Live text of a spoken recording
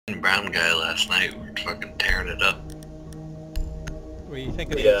and brown guy last night were fucking tearing it up. Well, you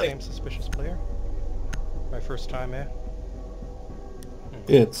think it's the same suspicious player? My first time, eh?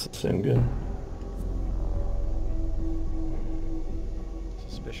 Yeah, it's the same guy.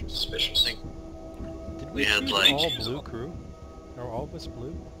 Suspicious. Did we had see like all blue crew? Or all of us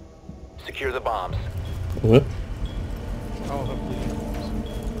blue? Secure the bombs. What? All of us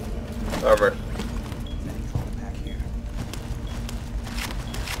blue. Armor.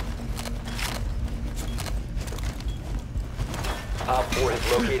 Op 4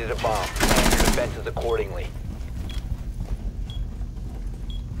 has located a bomb. Plan your defenses accordingly.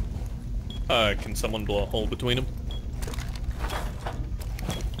 Can someone blow a hole between them?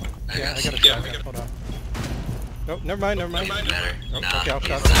 Yeah, I got a shotgun. Hold on. Nope, never mind. Better. Nope, Nah, okay, I'll he's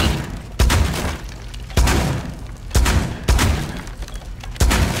shot done. him.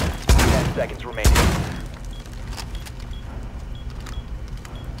 10 seconds remaining.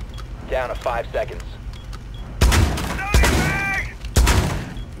 Down to 5 seconds.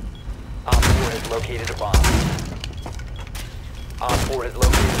 Op 4 has located a bomb. Op 4 has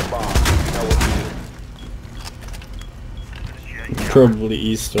located a bomb. You know what to do. Probably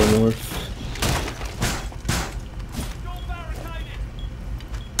east or north.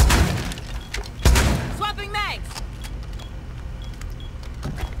 Swapping mags.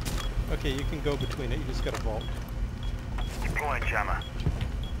 Okay, you can go between it. You just got to vault. Deploying jammer.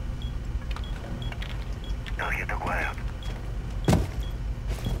 Target acquired.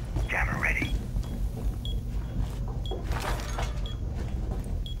 Jammer ready.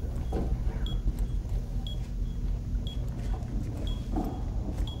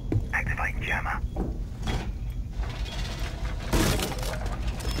 Activating jammer.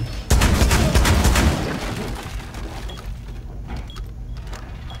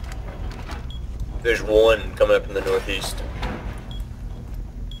 There's one coming up in the northeast.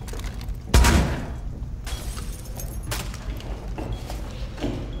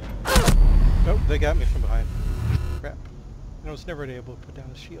 Oh, they got me from behind. Crap. I was never able to put down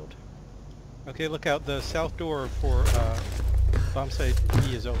a shield. Okay, look out. The south door for bomb site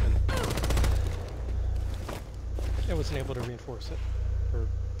E is open. I wasn't able to reinforce it. Or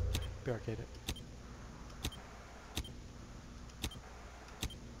barricade it.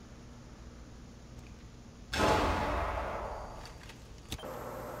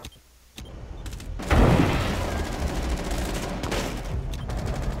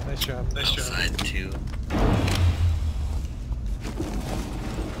 Nice job. Outside too.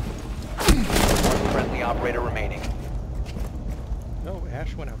 One friendly operator remaining. No,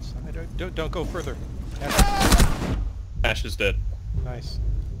 Ash went outside. Don't go further. Ash. Ash is dead. Nice.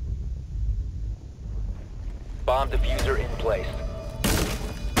 Bomb diffuser in place.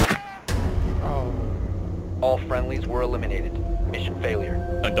 Oh. All friendlies were eliminated. Mission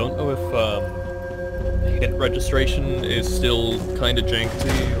failure. I don't know if hit registration is still kind of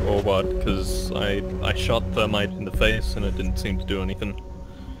janky or what, because I shot thermite in the face and it didn't seem to do anything.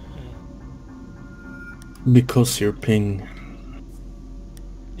 Because your ping.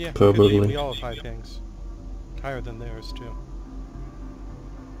 Yeah, Probably. we all have high pings. Higher than theirs, too.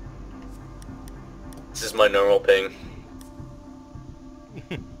 This is my normal ping.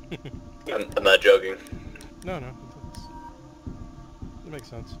 I'm not joking. No, it makes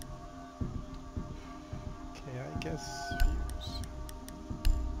sense. Okay, I guess fuse.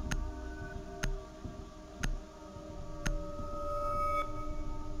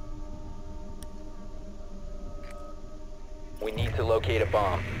 We need to locate a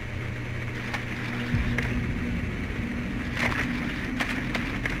bomb.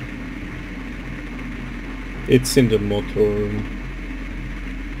 It's in the motor room.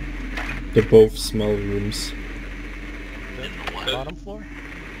 They're both small rooms. The bottom floor?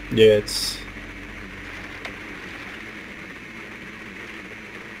 Yeah, it's...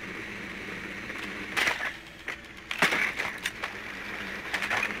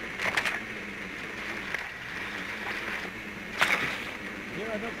 Yeah,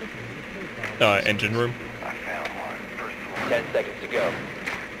 I don't think we need to play bombs. Engine room. I found one. First 10 seconds to go.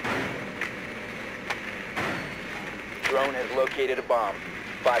 Drone has located a bomb.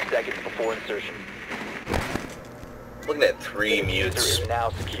 5 seconds before insertion. Looking at 3 The diffuser mutes, is now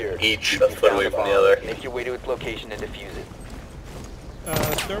secured. each You a foot found away the from the bomb. other. Make your way to its location and defuse it.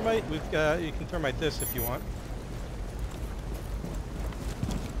 Thermite, we've got, you can thermite this if you want.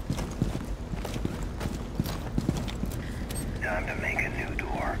 time to make a new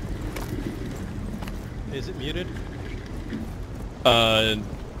door. Is it muted?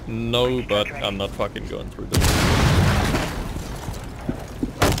 No, but I'm not fucking going through this.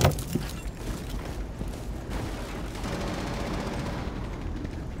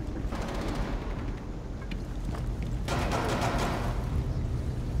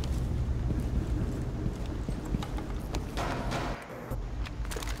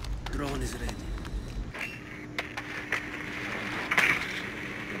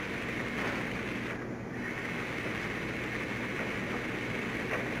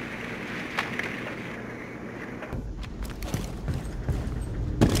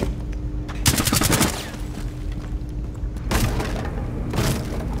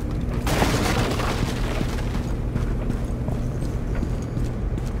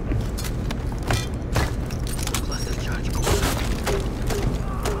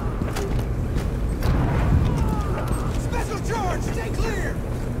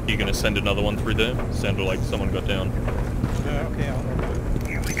 You gonna send another one through there? Sounded like someone got down. Okay, I'll do it.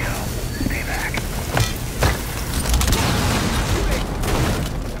 Here we go. Stay back.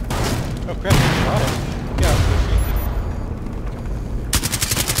 Oh crap, you got it.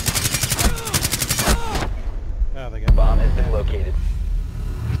 Yeah, oh, they got Bomb has been located.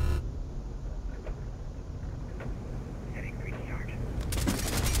 Heading green yard.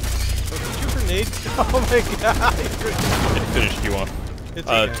 Did you grenade? Oh my god! It finished you off. It's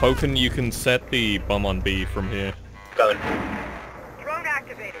okay. Token, you can set the bomb on B from here. Coming. Drone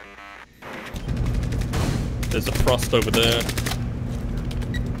activated. There's a frost over there.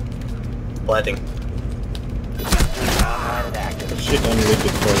 Planting. Online and active. Shit, I'm a little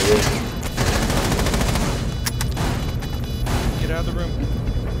bit far away. Get out of the room.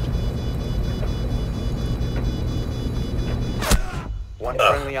 One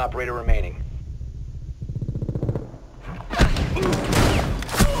friendly operator remaining.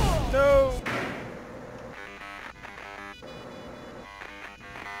 No!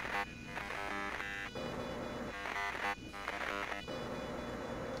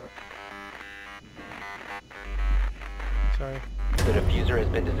 Sorry. The diffuser has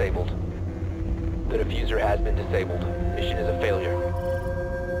been disabled. The diffuser has been disabled. Mission is a failure.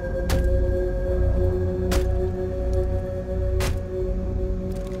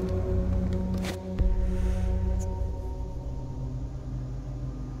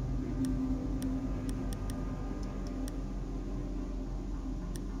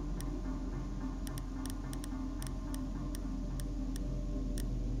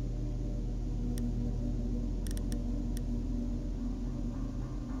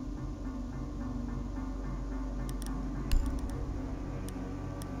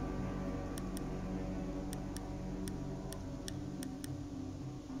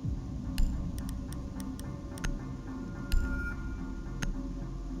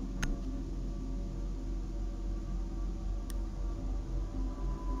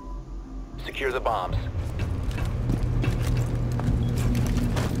 Secure the bombs.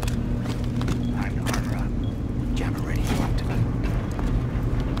 Time to armor up. Jammer ready. Activate.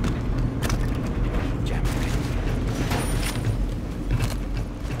 Jammer ready.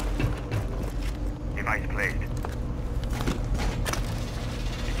 Device placed.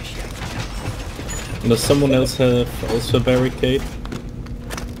 Initiate jammer. Does someone else have also a barricade?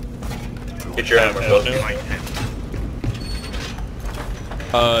 Get your hammer, folks. Device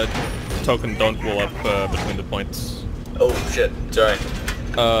set. Token, don't wall up between the points. Oh shit, sorry.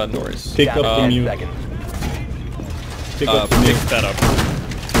 No worries. Pick Down up to the 10 mute. seconds. Pick up the Pick mute. that up.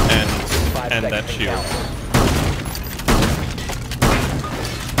 5 And that seconds shield.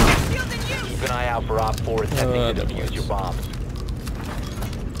 counting. Keep an eye out for Op 4 attempting to that defuse your works. bombs.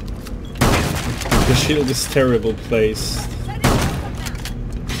 The shield is terrible placed.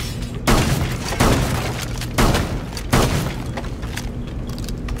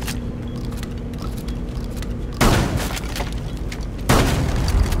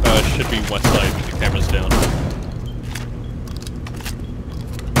 Should be west side with the cameras down.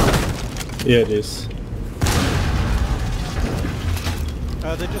 Yeah, it is.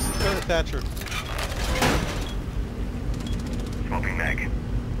 They just go to Thatcher. Smoking mag.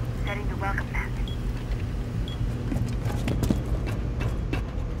 Setting the welcome mat.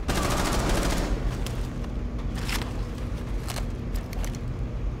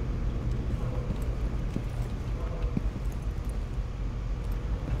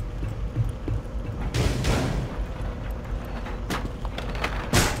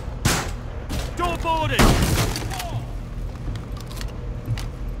 Door boarded!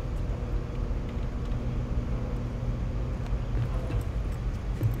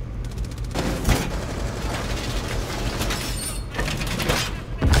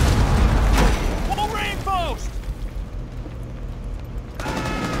 Wall reinforced!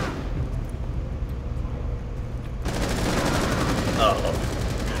 Oh.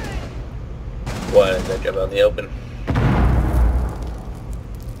 Why did that jump out in the open?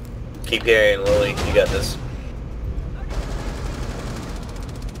 Keep carrying, Lily. You got this.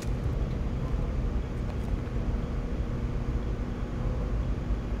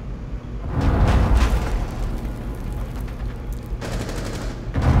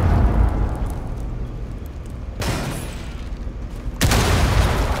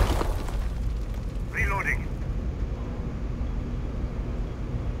 Reloading.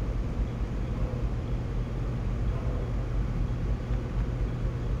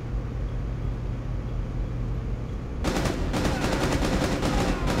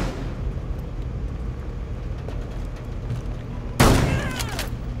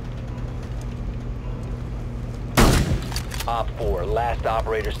 last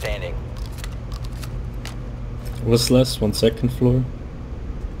operator standing. Was last one second floor?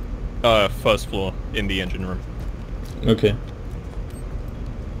 First floor, in the engine room. Okay.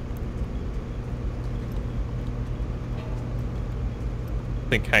 I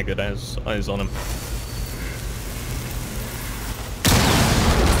think Haggard has eyes on him.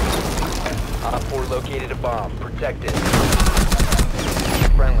 Op 4 located a bomb. Protect it.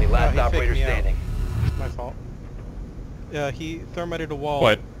 Friendly, last he faked operator me out. standing. My fault. He thermited a wall.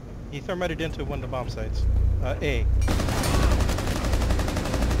 What? He thermited into one of the bomb sites. A.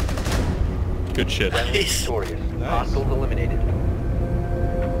 Good shit. Friendly victorious. Nice. Hostiles eliminated.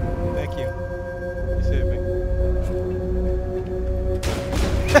 Thank you. You saved me.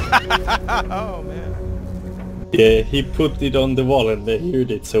 Oh man. Yeah, he put it on the wall and I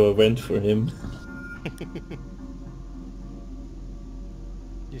heard it, so I went for him.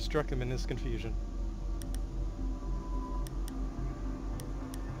 You struck him in his confusion.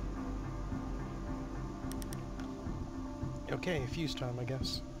 Okay, fuse time, I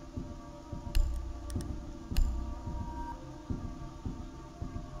guess.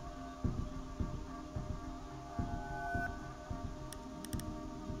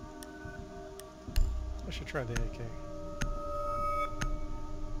 I should try the AK.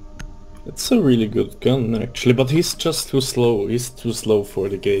 It's a really good gun actually, but he's just too slow. He's too slow for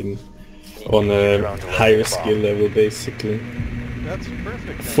the game. On a higher skill level basically. That's perfect.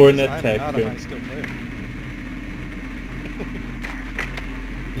 Then, For an 'cause I'm not a attacker. high skill player.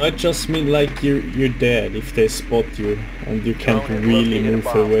 I just mean like you're dead if they spot you and you can't Drone has really located a move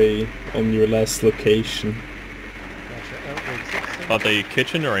bomb. away on your last location. Gotcha. Oh, wait, is that the Are they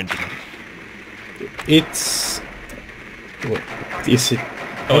kitchen or engine? It's... What is it?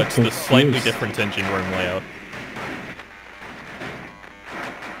 Oh, I'm it's the slightly confused. different engine room layout. same.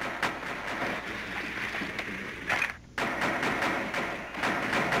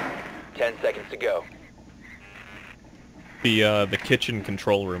 10 seconds to go. The kitchen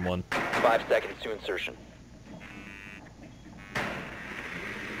control room one. 5 seconds to insertion.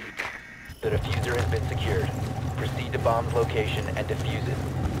 The diffuser has been secured. Proceed to bomb's location and defuse it.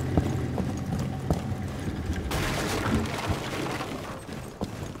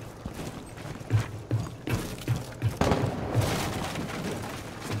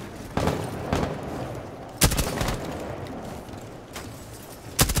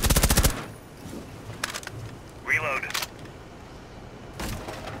 Reload.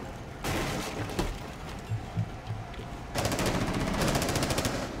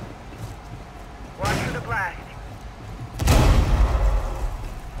 Watch for the blast.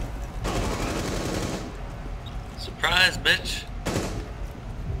 Surprise, bitch.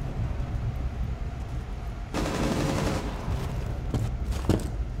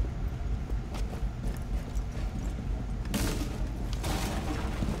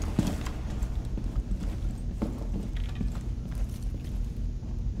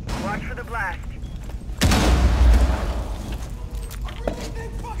 Watch for the blast.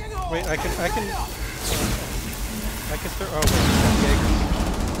 Wait, I can throw, oh wait, Jaeger.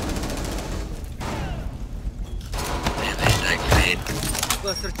 Man, they had that grenade.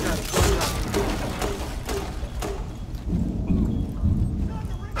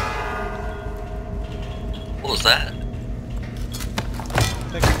 What was that?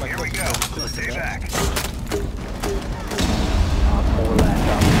 Thank you, my Here we go. closest Stay to that. back. Op 4 last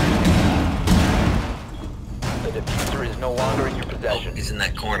operator. The diffuser is no longer in your Oh, possession. he's in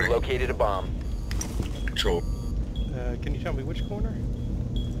that corner. You located a bomb. Control Can you tell me which corner?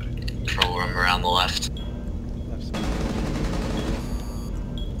 room around the left. Left side.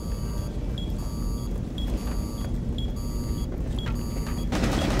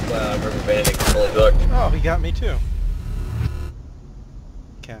 Wow, river banding fully booked. Oh, he got me too.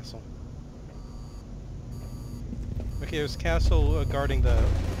 Castle. Okay, there's Castle guarding the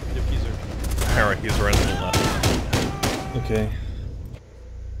diffuser. Alright, he's right on the left. Okay.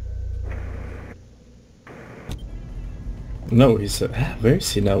 No, he's... where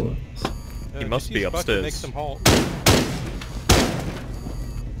is he now? He must just be use bucket, upstairs. Make some halt.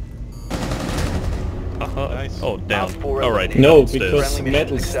 Nice. Oh, down. Op 4 Alright, eliminated. No, upstairs. because Friendly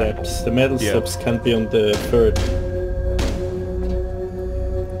metal mission successful. steps. The metal Yeah. steps can't be on the third.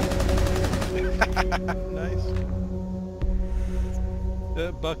 Nice.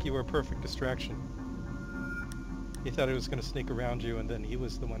 Buck, you were a perfect distraction. He thought he was going to sneak around you, and then he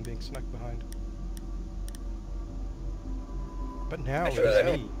was the one being snuck behind. But now That's it was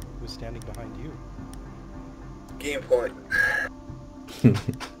right. me who's standing behind you. Game point.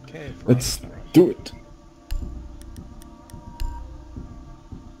 Okay, Let's fine. do it.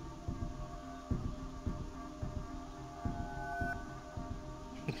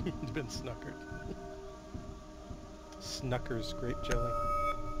 You've been snookered. Snucker's grape jelly.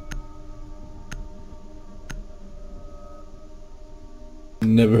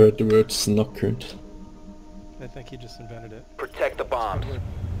 Never heard the word snockered. I think he just invented it. Protect the bombs.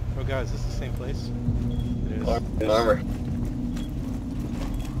 Oh guys, is this the same place? It is. Armor.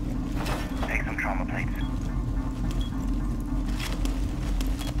 Take some trauma plates.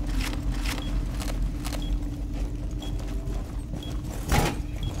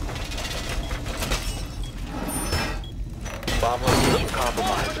 Bomb location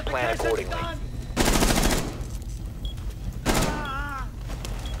compromised. Plan accordingly.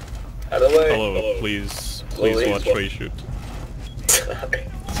 Out of the way. Hello, please watch where you shoot. Sorry.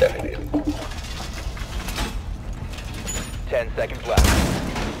 Sorry, dude. 10 seconds left.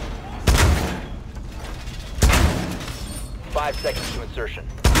 5 seconds to insertion.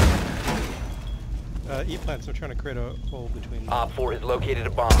 E-plants are trying to create a hole between... Op 4 has located a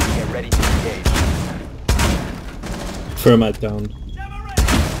bomb. Get ready to engage. Thermite down.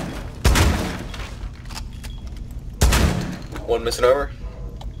 One missing armor.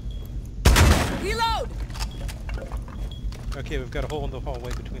 Reload! Okay, we've got a hole in the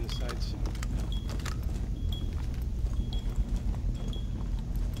hallway between the sides.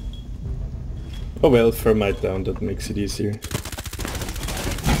 Oh well, thermite down, that makes it easier.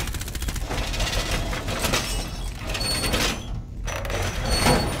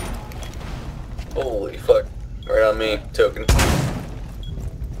 Holy fuck. Right on me, token.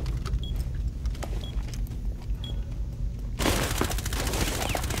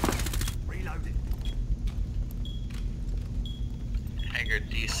 Reloaded. Haggard,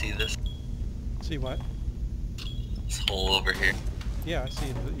 do you see this? See what? This hole over here? Yeah, I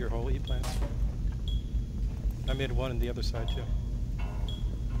see your whole E-plants. I made one on the other side too.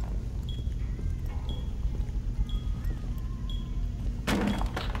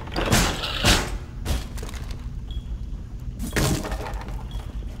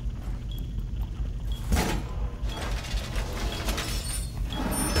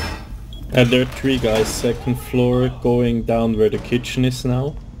 And there are 3 guys, second floor, going down where the kitchen is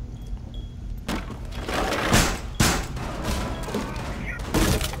now.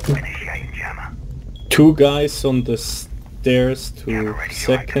 Initiate jammer. 2 guys on the stairs to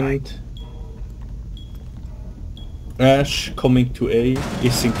second. Ash coming to A,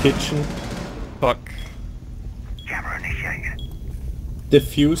 is in kitchen. Fuck. Jammer initiated.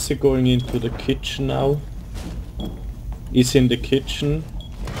 Diffuser going into the kitchen now. Is in the kitchen.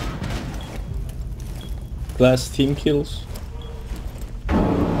 Glass team kills.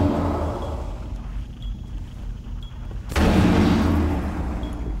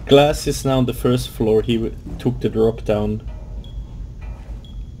 Glass is now on the first floor, he took the drop down.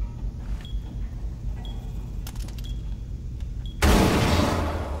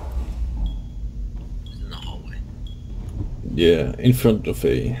 In the hallway. Yeah, in front of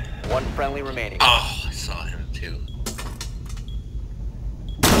A. One friendly remaining. Oh, I saw him too.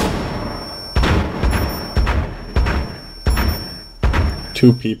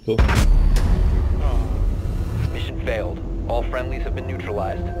 Two people. Mission failed. All friendlies have been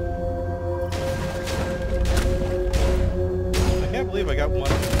neutralized. I can't believe I got one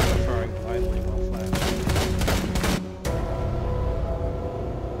firing blindly while flat.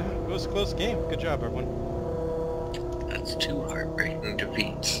 It was a close game. Good job, everyone. That's 2 heartbreaking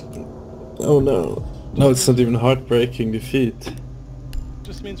defeats. Oh no. No, it's not even heartbreaking defeat.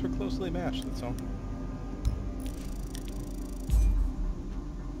 Just means we're closely matched, that's all.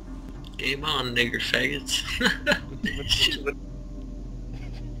 Game on, nigger faggots.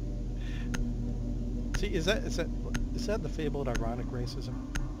 See, is that the fabled ironic racism?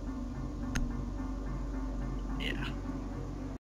 Yeah.